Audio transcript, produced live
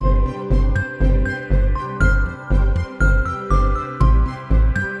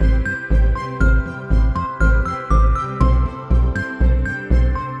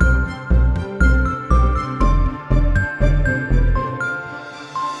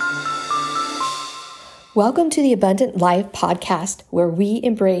Welcome to the Abundant Life podcast, where we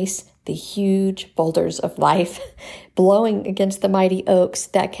embrace the huge boulders of life, blowing against the mighty oaks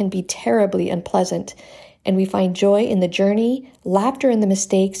that can be terribly unpleasant, and we find joy in the journey, laughter in the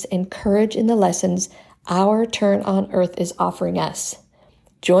mistakes, and courage in the lessons our turn on earth is offering us.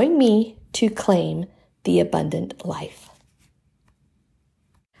 Join me to claim the abundant life.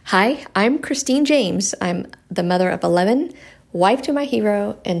 Hi, I'm Christine James. I'm the mother of 11, wife to my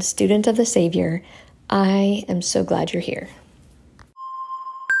hero, and student of the Savior. I am so glad you're here.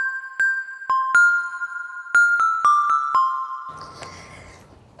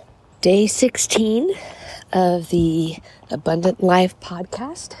 Day 16 of the Abundant Life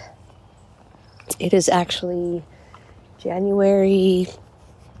podcast. It is actually January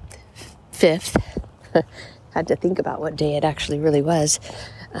 5th. Had to think about what day it actually really was.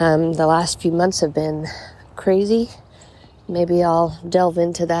 The last few months have been crazy. Maybe I'll delve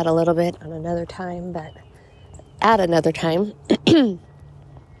into that a little bit on another time, but at another time.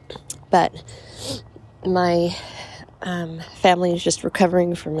 But my family is just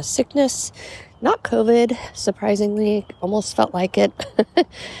recovering from a sickness, not COVID, surprisingly, almost felt like it,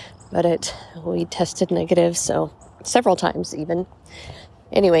 but we tested negative, so several times even.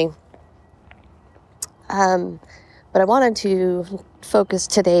 Anyway, but I wanted to focus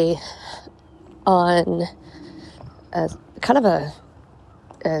today on kind of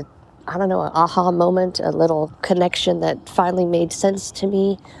an aha moment, a little connection that finally made sense to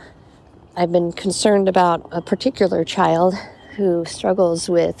me. I've been concerned about a particular child who struggles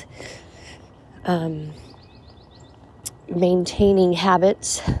with maintaining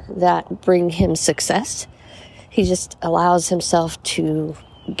habits that bring him success. He just allows himself to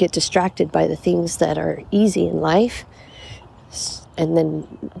get distracted by the things that are easy in life and then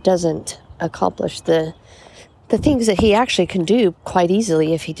doesn't accomplish the things that he actually can do quite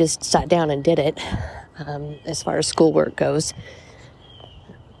easily if he just sat down and did it, as far as schoolwork goes.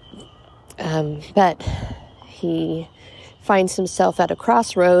 But he finds himself at a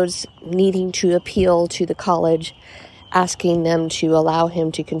crossroads, needing to appeal to the college, asking them to allow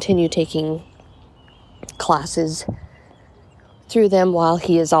him to continue taking classes through them while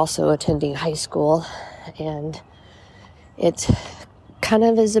he is also attending high school. And it kind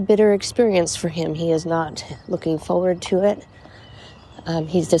of is a bitter experience for him. He is not looking forward to it.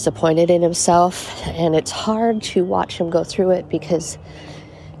 He's disappointed in himself, and it's hard to watch him go through it because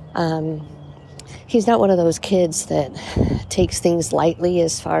he's not one of those kids that takes things lightly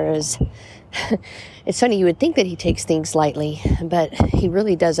as far as... It's funny, you would think that he takes things lightly, but he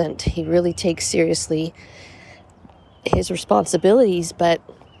really doesn't. He really takes seriously his responsibilities, but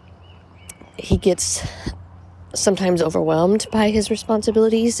he gets sometimes overwhelmed by his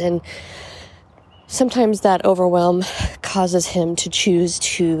responsibilities, and sometimes that overwhelm causes him to choose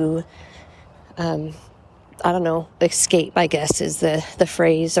to escape, I guess is the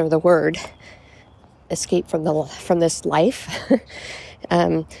phrase or the word, escape from this life.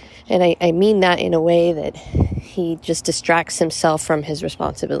 And I mean that in a way that he just distracts himself from his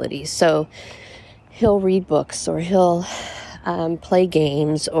responsibilities. So he'll read books, or he'll play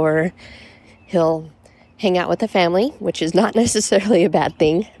games, or he'll hang out with the family, which is not necessarily a bad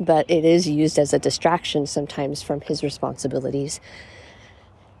thing, but it is used as a distraction sometimes from his responsibilities.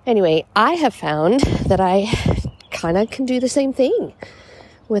 Anyway, I have found that I kind of can do the same thing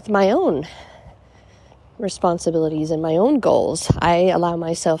with my own responsibilities and my own goals. I allow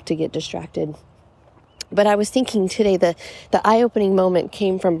myself to get distracted. But I was thinking today, the eye-opening moment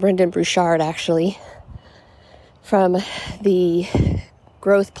came from Brendon Burchard, actually, from the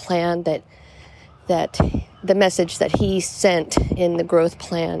growth plan that the message that he sent in the Growth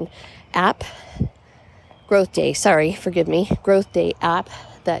Day app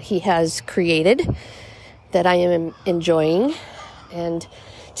that he has created, that I am enjoying. And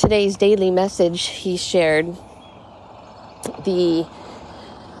today's daily message, he shared the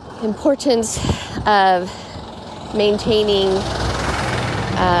importance of maintaining,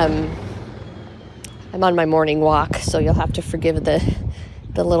 I'm on my morning walk, so you'll have to forgive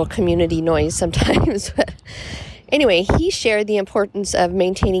the little community noise sometimes. But anyway, he shared the importance of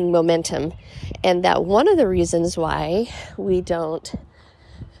maintaining momentum, and that one of the reasons why we don't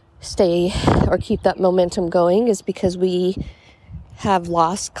stay or keep that momentum going is because we have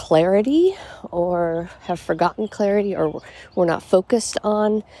lost clarity, or have forgotten clarity, or we're not focused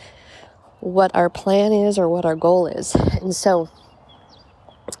on what our plan is or what our goal is. And so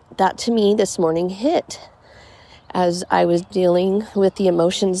that to me this morning hit as I was dealing with the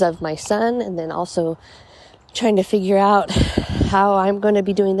emotions of my son, and then also trying to figure out how I'm going to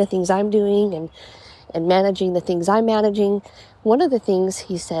be doing the things I'm doing and managing the things I'm managing. One of the things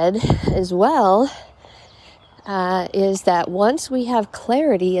he said as well is that once we have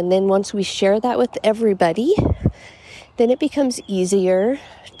clarity and then once we share that with everybody, then it becomes easier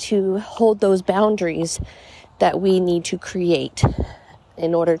to hold those boundaries that we need to create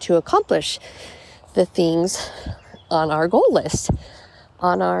in order to accomplish the things on our goal list,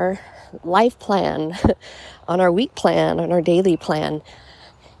 on our life plan, on our week plan, on our daily plan.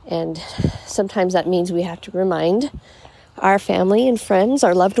 And sometimes that means we have to remind our family and friends,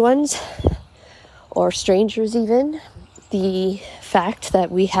 our loved ones, or strangers even, the fact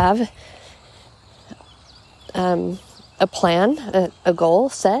that we have a plan, a goal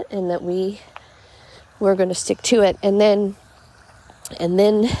set, and that we're going to stick to it. And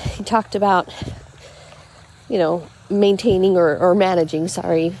then he talked about, maintaining or managing,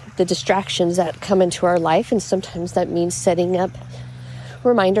 the distractions that come into our life. And sometimes that means setting up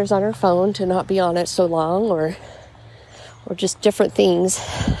reminders on our phone to not be on it so long, or just different things,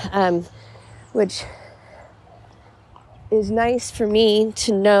 which is nice for me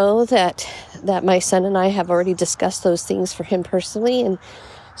to know that my son and I have already discussed those things for him personally. And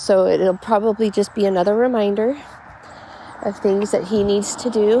so it'll probably just be another reminder of things that he needs to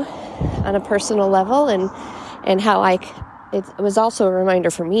do on a personal level, and how it was also a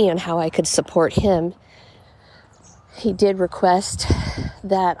reminder for me on how I could support him. He did request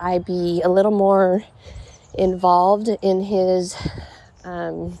that I be a little more involved in his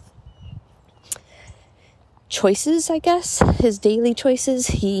choices, I guess, his daily choices.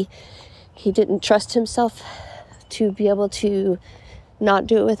 He didn't trust himself to be able to not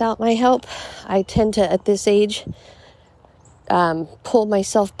do it without my help. I tend to, at this age, pull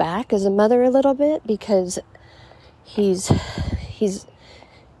myself back as a mother a little bit, because he's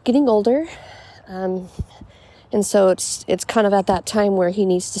getting older, and so it's kind of at that time where he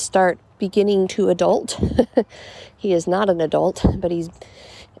needs to start beginning to adult. He is not an adult, but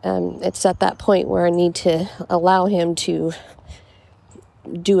it's at that point where I need to allow him to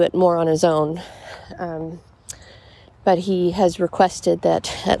do it more on his own. But he has requested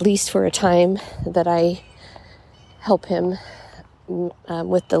that, at least for a time, that I help him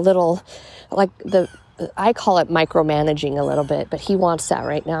with the little, I call it micromanaging a little bit, but he wants that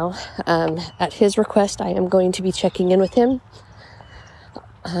right now. At his request, I am going to be checking in with him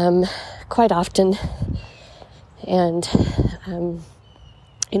quite often. And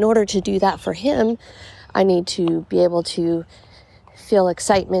in order to do that for him, I need to be able to feel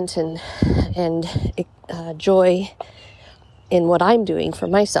excitement and joy in what I'm doing for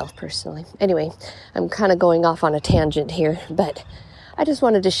myself personally. Anyway, I'm kind of going off on a tangent here, but I just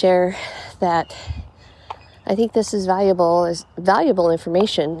wanted to share that I think this is valuable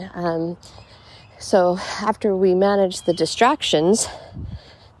information. So after we manage the distractions,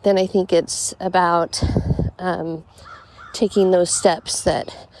 then I think it's about taking those steps,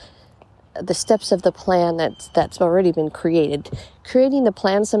 the steps of the plan that's already been created. Creating the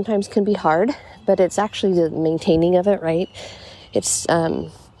plan sometimes can be hard, but it's actually the maintaining of it, right? It's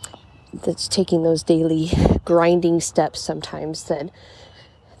that's taking those daily grinding steps sometimes that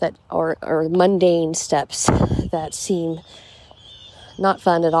or mundane steps that seem not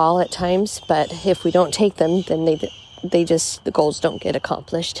fun at all at times, but if we don't take them, then the goals don't get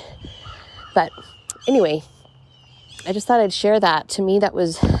accomplished. But anyway, I just thought I'd share that. To me, that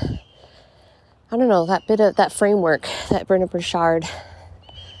was, I don't know, that bit of that framework that Brendon Burchard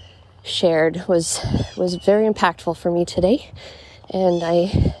shared was very impactful for me today. And I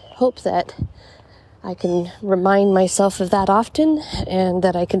hope that I can remind myself of that often, and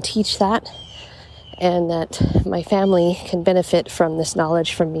that I can teach that, and that my family can benefit from this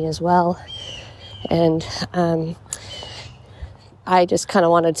knowledge from me as well. And I just kind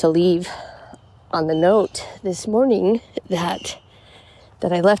of wanted to leave on the note this morning that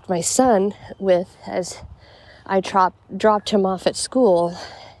I left my son with as I dropped him off at school.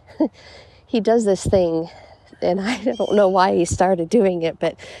 He does this thing, and I don't know why he started doing it,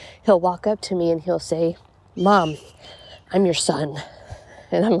 but he'll walk up to me and he'll say, "Mom, I'm your son."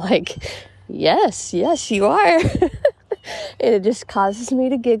 And I'm like, yes, you are. And it just causes me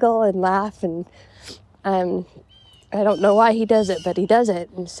to giggle and laugh. And I don't know why he does it, but he does it.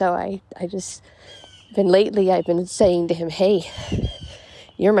 And so I just lately I've been saying to him, "Hey,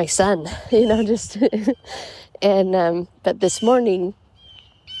 you're my son," just, and, but this morning,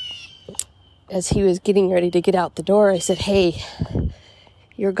 as he was getting ready to get out the door, I said, "Hey,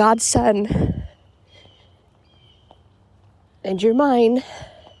 you're God's son, and you're mine."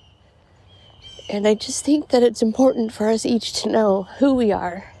 And I just think that it's important for us each to know who we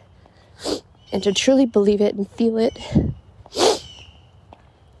are, and to truly believe it and feel it.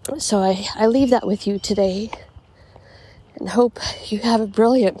 So I leave that with you today, and hope you have a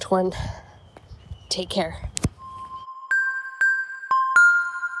brilliant one. Take care.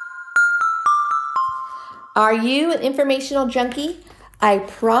 Are you an informational junkie? I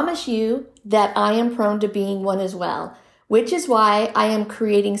promise you that I am prone to being one as well, which is why I am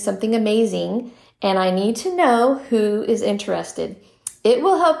creating something amazing and I need to know who is interested. It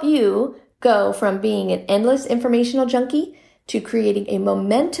will help you go from being an endless informational junkie to creating a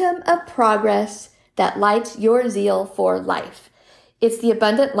momentum of progress that lights your zeal for life. It's the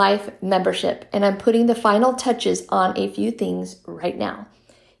Abundant Life membership, and I'm putting the final touches on a few things right now.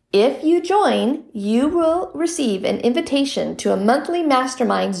 If you join, you will receive an invitation to a monthly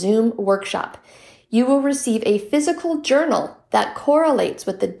mastermind Zoom workshop. You will receive a physical journal that correlates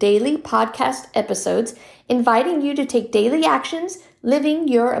with the daily podcast episodes, inviting you to take daily actions living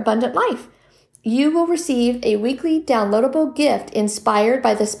your abundant life. You will receive a weekly downloadable gift inspired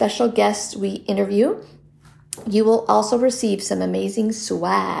by the special guests we interview. You will also receive some amazing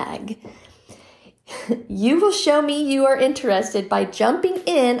swag. You will show me you are interested by jumping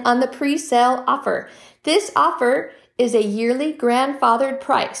in on the pre-sale offer. This offer is a yearly grandfathered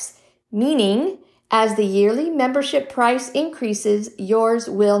price, meaning as the yearly membership price increases, yours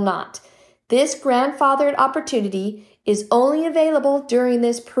will not. This grandfathered opportunity is only available during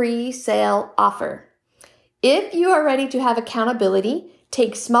this pre-sale offer. If you are ready to have accountability,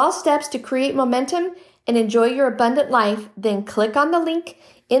 take small steps to create momentum, and enjoy your abundant life, then click on the link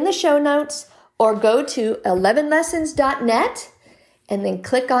in the show notes or go to 11lessons.net and then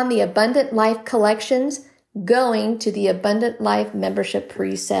click on the Abundant Life Collections, going to the Abundant Life membership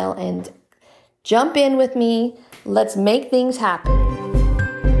pre-sale, and jump in with me. Let's make things happen.